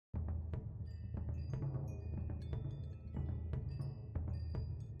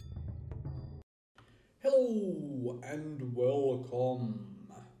Hello and welcome.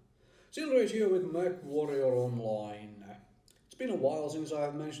 Silrace here with Mechwarrior Online. It's been a while since I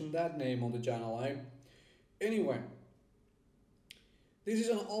have mentioned that name on the channel, eh? Anyway, this is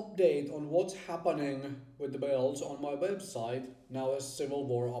an update on what's happening with the builds on my website now as Civil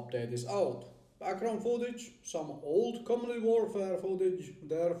War update is out. Background footage, some old community warfare footage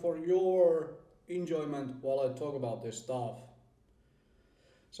there for your enjoyment while I talk about this stuff.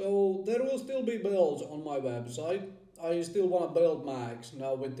 So there will still be builds on my website. I still want to build Mechs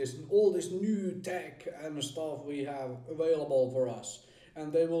now with all this new tech and stuff we have available for us.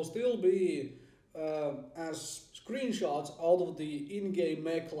 And they will still be as screenshots out of the in-game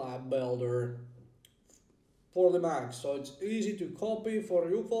Mech Lab builder for the Mechs. So it's easy to copy for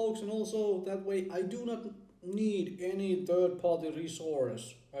you folks, and also that way I do not need any third-party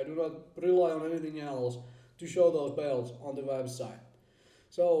resource. I do not rely on anything else to show those builds on the website.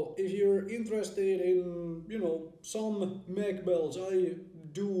 So if you're interested in, some Mech builds I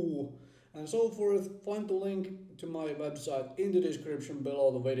do and so forth, find the link to my website in the description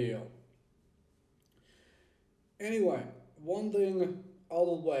below the video. Anyway, one thing out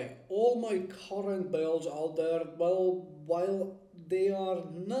of the way, all my current builds out there, well, while they are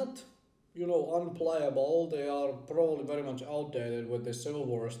not, unplayable, they are probably very much outdated with the Civil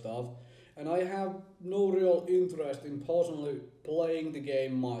War stuff. And I have no real interest in personally playing the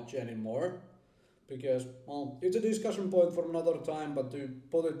game much anymore, because, well, it's a discussion point for another time, but to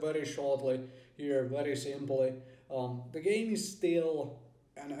put it very shortly here, very simply, the game is still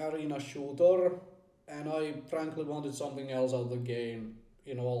an arena shooter, and I frankly wanted something else out of the game,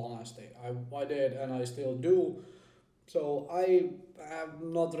 in all honesty. I did, and I still do. So I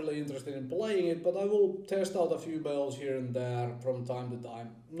am not really interested in playing it, but I will test out a few builds here and there from time to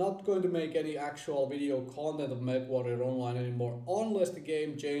time. Not going to make any actual video content of Mechwarrior Online anymore, unless the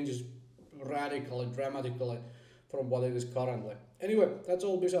game changes radically, dramatically from what it is currently. Anyway, that's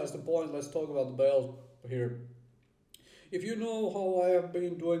all besides the point. Let's talk about the build here. If you know how I have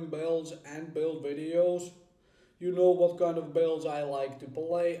been doing builds and build videos, you know what kind of builds I like to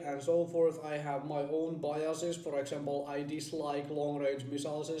play and so forth. I have my own biases. For example, I dislike long-range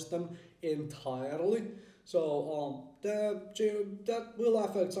missile system entirely. So that will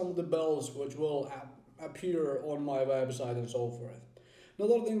affect some of the builds which will appear on my website and so forth.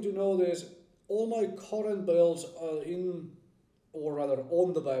 Another thing to note is all my current builds on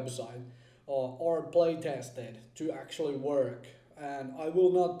the website are play tested to actually work. And I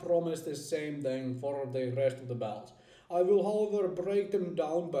will not promise the same thing for the rest of the builds. I will, however, break them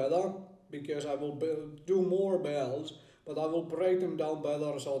down better, because I will do more builds, but I will break them down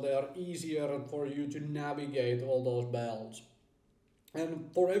better so they are easier for you to navigate all those builds.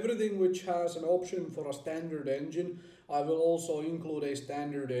 And for everything which has an option for a standard engine, I will also include a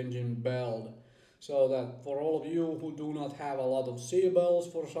standard engine build. So that for all of you who do not have a lot of C builds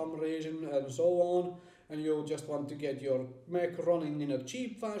for some reason and so on, and you just want to get your mech running in a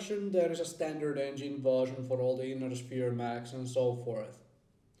cheap fashion, there is a standard engine version for all the inner sphere mechs and so forth.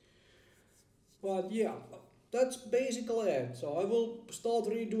 But yeah, that's basically it. So I will start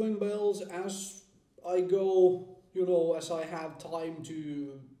redoing builds as I go, as I have time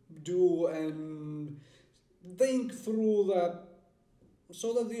to do and think through that,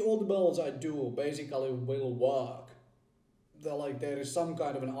 so that all the builds I do basically will work. There is some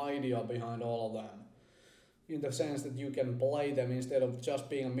kind of an idea behind all of them, in the sense that you can play them instead of just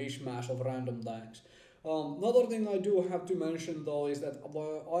being a mishmash of random things. Another thing I do have to mention though is that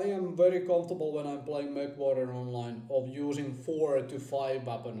I am very comfortable when I'm playing Mechwarrior Online of using 4 to 5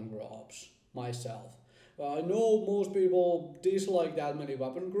 weapon groups myself. I know most people dislike that many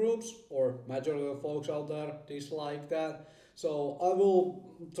weapon groups, or majority of folks out there dislike that. So I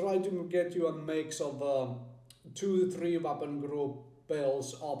will try to get you a mix of 2 to 3 weapon group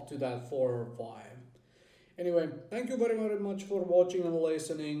builds up to that 4 or 5. Anyway, thank you very, very much for watching and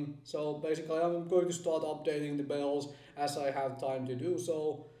listening. So basically I'm going to start updating the builds as I have time to do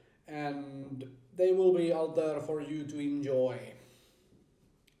so, and they will be out there for you to enjoy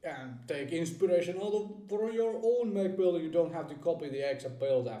and take inspiration out of for your own mech build. You don't have to copy the exact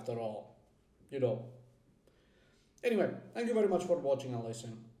build after all, Anyway, thank you very much for watching and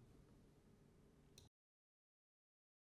listening.